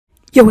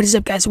Yo, what is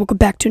up, guys? Welcome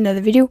back to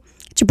another video.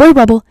 It's your boy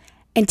Rebel,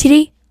 and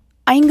today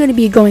I'm going to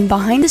be going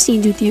behind the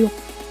scenes with you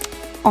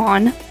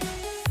on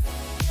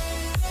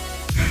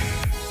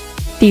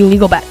the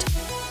illegal bet.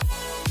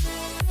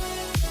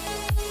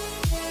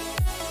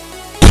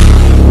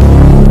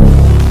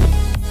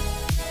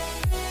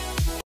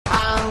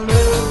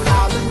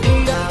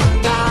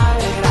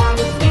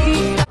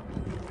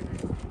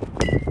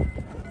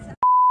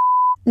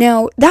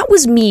 Now, that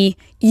was me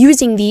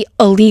using the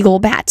illegal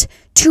bat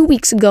 2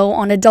 weeks ago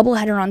on a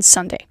doubleheader on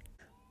Sunday.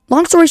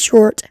 Long story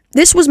short,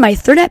 this was my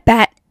third at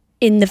bat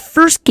in the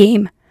first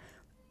game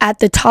at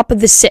the top of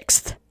the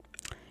sixth.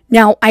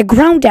 Now, I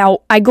ground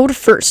out, I go to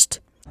first.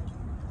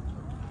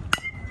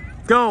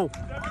 Go!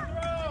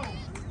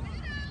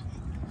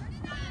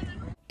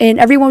 And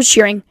everyone was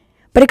cheering,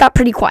 but it got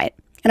pretty quiet.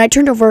 And I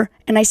turned over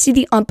and I see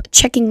the ump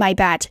checking my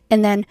bat.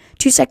 And then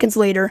 2 seconds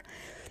later,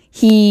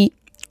 he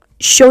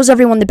shows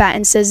everyone the bat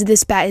and says,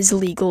 "This bat is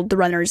illegal, the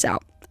runner is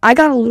out." I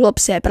got a little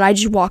upset, but I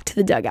just walked to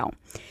the dugout.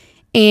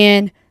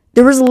 And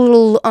there was a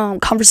little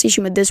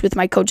conversation with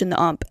my coach and the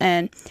ump.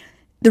 And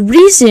the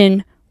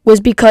reason was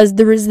because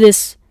there was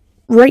this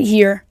right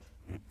here.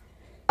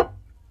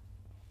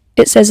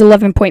 It says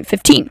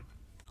 11.15.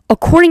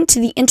 According to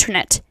the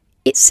internet,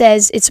 it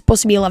says it's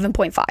supposed to be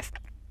 11.5.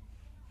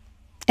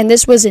 And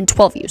this was in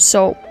 12 use.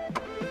 So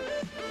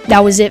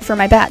that was it for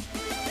my bat.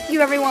 Thank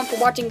you everyone for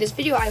watching this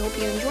video. I hope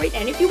you enjoyed.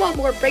 And if you want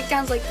more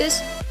breakdowns like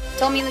this,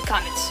 tell me in the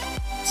comments.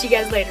 See you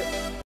guys later.